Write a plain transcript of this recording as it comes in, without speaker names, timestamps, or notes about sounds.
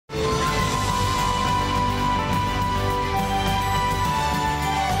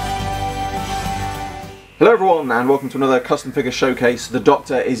Hello everyone and welcome to another custom figure showcase. The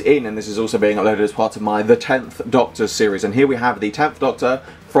Doctor is in, and this is also being uploaded as part of my The 10th Doctor series, and here we have the 10th Doctor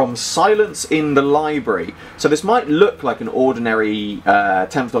from Silence in the Library. So this might look like an ordinary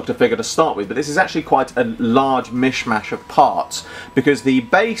 10th Doctor figure to start with, but this is actually quite a large mishmash of parts, because the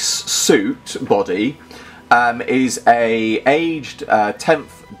base suit body is a aged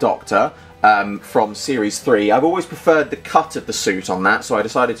 10th Doctor from Series 3. I've always preferred the cut of the suit on that, so I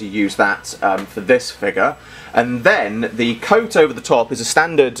decided to use that for this figure. And then the coat over the top is a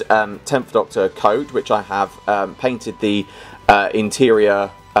standard 10th Doctor coat, which I have painted the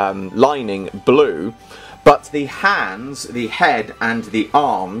interior lining blue. But the hands, the head and the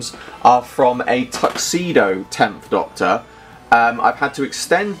arms are from a tuxedo 10th Doctor. I've had to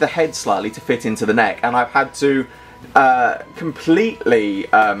extend the head slightly to fit into the neck, and I've had to completely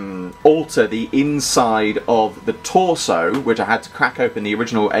alter the inside of the torso, which I had to crack open the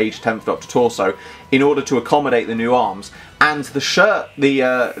original aged 10th Doctor torso in order to accommodate the new arms. And the shirt,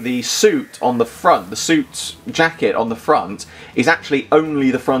 the suit on the front, the suit jacket on the front, is actually only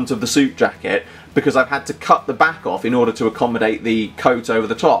the front of the suit jacket, because I've had to cut the back off in order to accommodate the coat over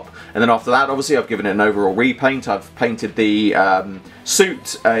the top. And then after that, obviously, I've given it an overall repaint. I've painted the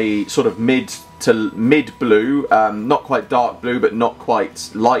suit a sort of mid to mid blue, not quite dark blue, but not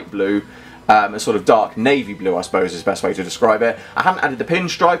quite light blue, a sort of dark navy blue, I suppose is the best way to describe it. I haven't added the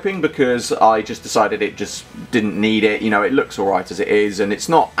pinstriping because I just decided it just didn't need it. You know, it looks alright as it is, and it's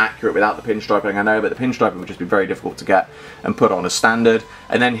not accurate without the pinstriping, I know, but the pinstriping would just be very difficult to get and put on as standard.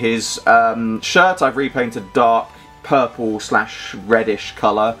 And then his shirt I've repainted dark purple / reddish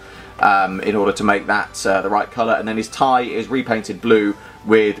colour in order to make that the right colour, and then his tie is repainted blue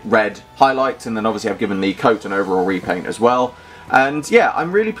with red highlights, and then obviously I've given the coat an overall repaint as well. And yeah,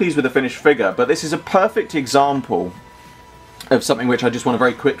 I'm really pleased with the finished figure, but this is a perfect example of something which I just want to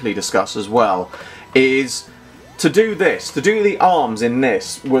very quickly discuss as well. Is to do the arms in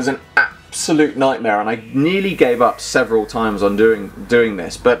this was an absolute nightmare, and I nearly gave up several times on doing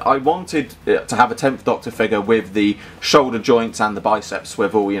this, but I wanted to have a 10th Doctor figure with the shoulder joints and the bicep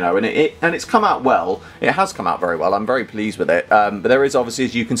swivel, you know, and it's come out well. It has come out very well. I'm very pleased with it, but there is obviously,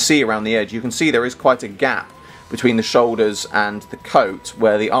 as you can see around the edge, you can see there is quite a gap between the shoulders and the coat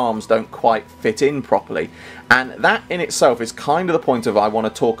where the arms don't quite fit in properly, and that in itself is kind of the point of I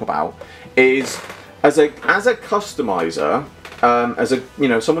want to talk about. Is as a customizer, as a, you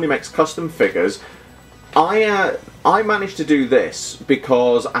know, someone who makes custom figures, I managed to do this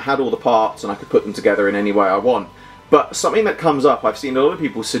because I had all the parts and I could put them together in any way I want. But something that comes up, I've seen a lot of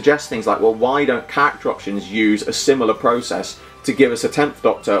people suggest things like, well, why don't Character Options use a similar process to give us a 10th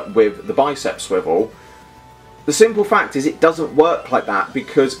Doctor with the bicep swivel? The simple fact is it doesn't work like that,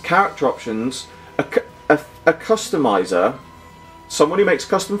 because Character Options, a customizer, someone who makes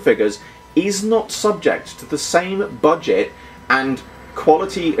custom figures, is not subject to the same budget and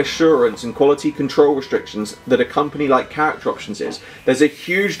quality assurance and quality control restrictions that a company like Character Options is. There's a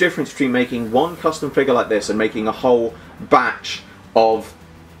huge difference between making one custom figure like this and making a whole batch of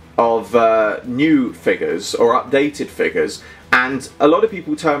new figures or updated figures. And a lot of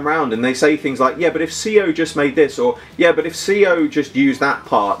people turn around and they say things like, yeah, but if CO just made this, or yeah, but if CO just used that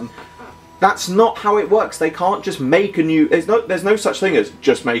part. And that's not how it works. They can't just make a new, there's no such thing as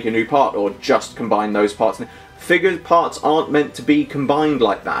just make a new part or just combine those parts. Figure parts aren't meant to be combined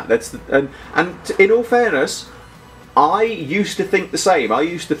like that. And in all fairness, I used to think the same. I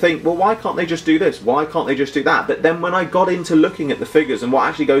used to think, well, why can't they just do this? Why can't they just do that? But then when I got into looking at the figures and what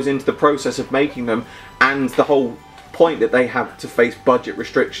actually goes into the process of making them, and the whole point that they have to face budget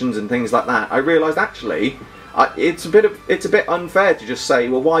restrictions and things like that, I realised actually it's a bit unfair to just say,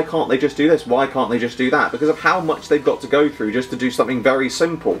 well, why can't they just do this? Why can't they just do that? Because of how much they've got to go through just to do something very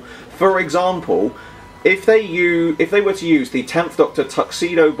simple. For example, if they were to use the 10th Doctor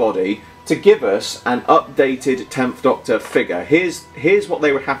tuxedo body to give us an updated 10th Doctor figure, here's what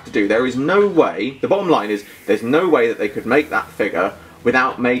they would have to do. There is no way, the bottom line is, there's no way that they could make that figure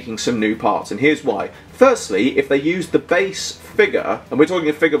without making some new parts, and here's why. Firstly, if they use the base figure, and we're talking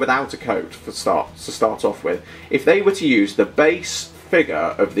a figure without a coat to start off with, if they were to use the base figure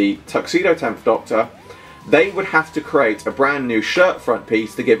of the tuxedo 10th Doctor, they would have to create a brand new shirt front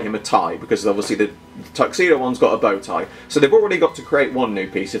piece to give him a tie, because obviously the tuxedo one's got a bow tie. So they've already got to create one new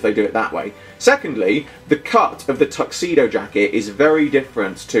piece if they do it that way. Secondly, the cut of the tuxedo jacket is very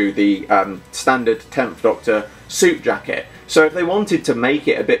different to the standard 10th Doctor suit jacket. So if they wanted to make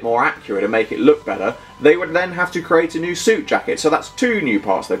it a bit more accurate and make it look better, they would then have to create a new suit jacket. So that's two new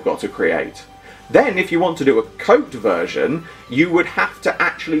parts they've got to create. Then if you want to do a coat version, you would have to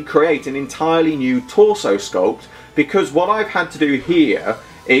actually create an entirely new torso sculpt, because what I've had to do here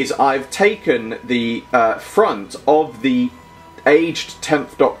is I've taken the front of the aged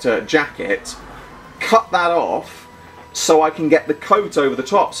 10th Doctor jacket, cut that off so I can get the coat over the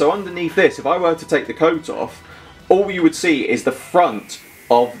top. So underneath this, if I were to take the coat off, all you would see is the front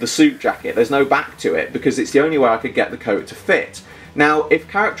of the suit jacket. There's no back to it because it's the only way I could get the coat to fit. Now, if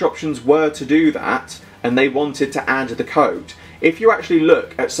Character Options were to do that and they wanted to add the coat, if you actually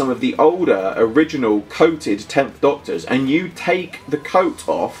look at some of the older original coated 10th Doctors and you take the coat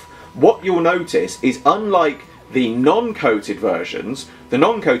off, what you'll notice is, unlike the non-coated versions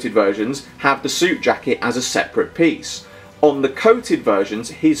have the suit jacket as a separate piece. On the coated versions,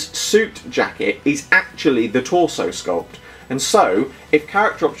 his suit jacket is actually the torso sculpt. And so, if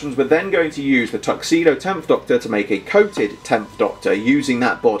Character Options were then going to use the Tuxedo 10th Doctor to make a coated 10th Doctor using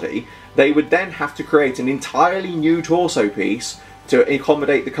that body, they would then have to create an entirely new torso piece to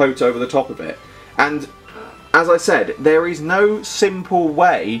accommodate the coat over the top of it. And as I said, there is no simple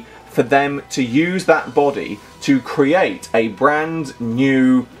way for them to use that body to create a brand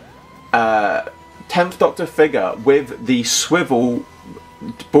new 10th Doctor figure with the swivel,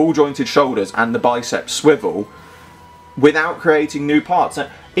 ball-jointed shoulders and the bicep swivel without creating new parts. Now,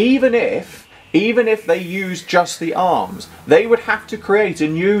 even if they used just the arms, they would have to create a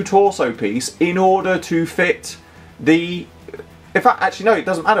new torso piece in order to fit the... In fact, actually no, it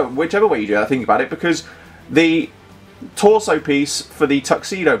doesn't matter whichever way you do it, I think about it, because the torso piece for the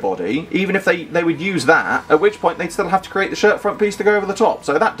tuxedo body, even if they would use that, at which point they'd still have to create the shirt front piece to go over the top,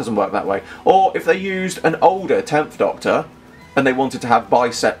 so that doesn't work that way. Or if they used an older 10th Doctor and they wanted to have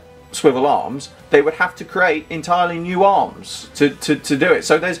bicep swivel arms, they would have to create entirely new arms to do it.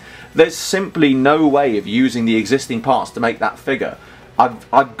 So there's simply no way of using the existing parts to make that figure.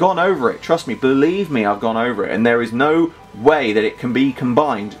 I've gone over it, trust me, believe me, I've gone over it, and there is no way that it can be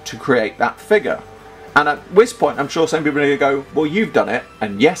combined to create that figure. And at this point, I'm sure some people are going to go, well, you've done it,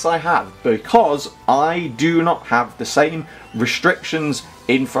 and yes, I have, because I do not have the same restrictions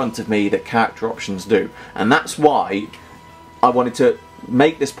in front of me that Character Options do. And that's why I wanted to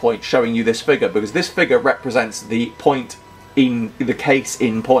make this point showing you this figure, because this figure represents the point in the case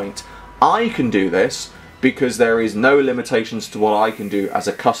in point. I can do this because there is no limitations to what I can do as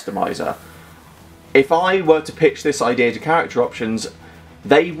a customizer. If I were to pitch this idea to Character Options,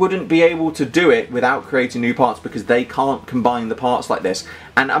 they wouldn't be able to do it without creating new parts because they can't combine the parts like this.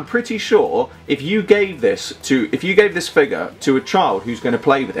 And I'm pretty sure if you gave this figure to a child who's going to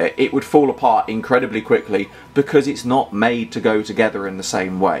play with it, it would fall apart incredibly quickly because it's not made to go together in the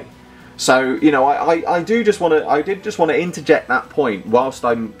same way. So, you know, I did just want to interject that point whilst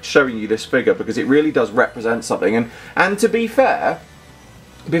I'm showing you this figure, because it really does represent something. And to be fair,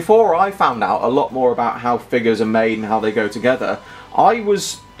 before I found out a lot more about how figures are made and how they go together, I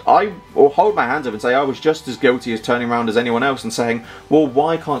will hold my hands up and say I was just as guilty as turning around as anyone else and saying, well,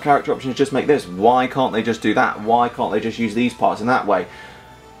 why can't Character Options just make this? Why can't they just do that? Why can't they just use these parts in that way?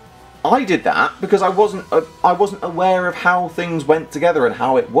 I did that because I wasn't aware of how things went together and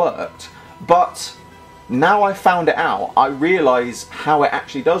how it worked. But now I found it out, I realise how it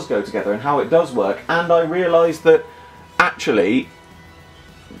actually does go together and how it does work, and I realise that actually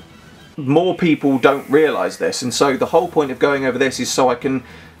more people don't realise this, and so the whole point of going over this is so I can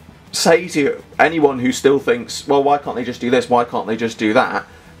say to anyone who still thinks, well, why can't they just do this, why can't they just do that,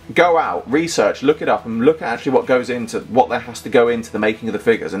 go out, research, look it up, and look at actually what goes into, what there has to go into the making of the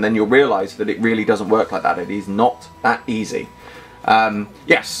figures, and then you'll realise that it really doesn't work like that. It is not that easy.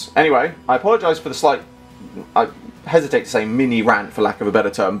 Yes, anyway, I apologise for the slight, I hesitate to say mini rant for lack of a better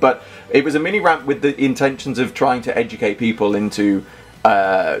term, but it was a mini rant with the intentions of trying to educate people into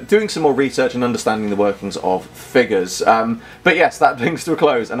doing some more research and understanding the workings of figures. But yes, that brings to a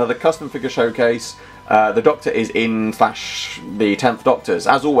close another custom figure showcase. The Doctor is in / the 10th Doctors.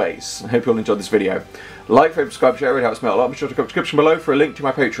 As always, I hope you all enjoyed this video. Like, favorite, subscribe, share, it helps me out a lot. Be sure to go to the description below for a link to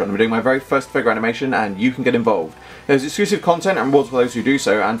my Patreon. I'm doing my very first figure animation and you can get involved. There's exclusive content and rewards for those who do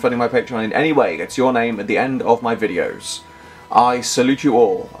so, and funding my Patreon in any way gets your name at the end of my videos. I salute you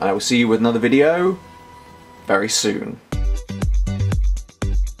all, and I will see you with another video very soon.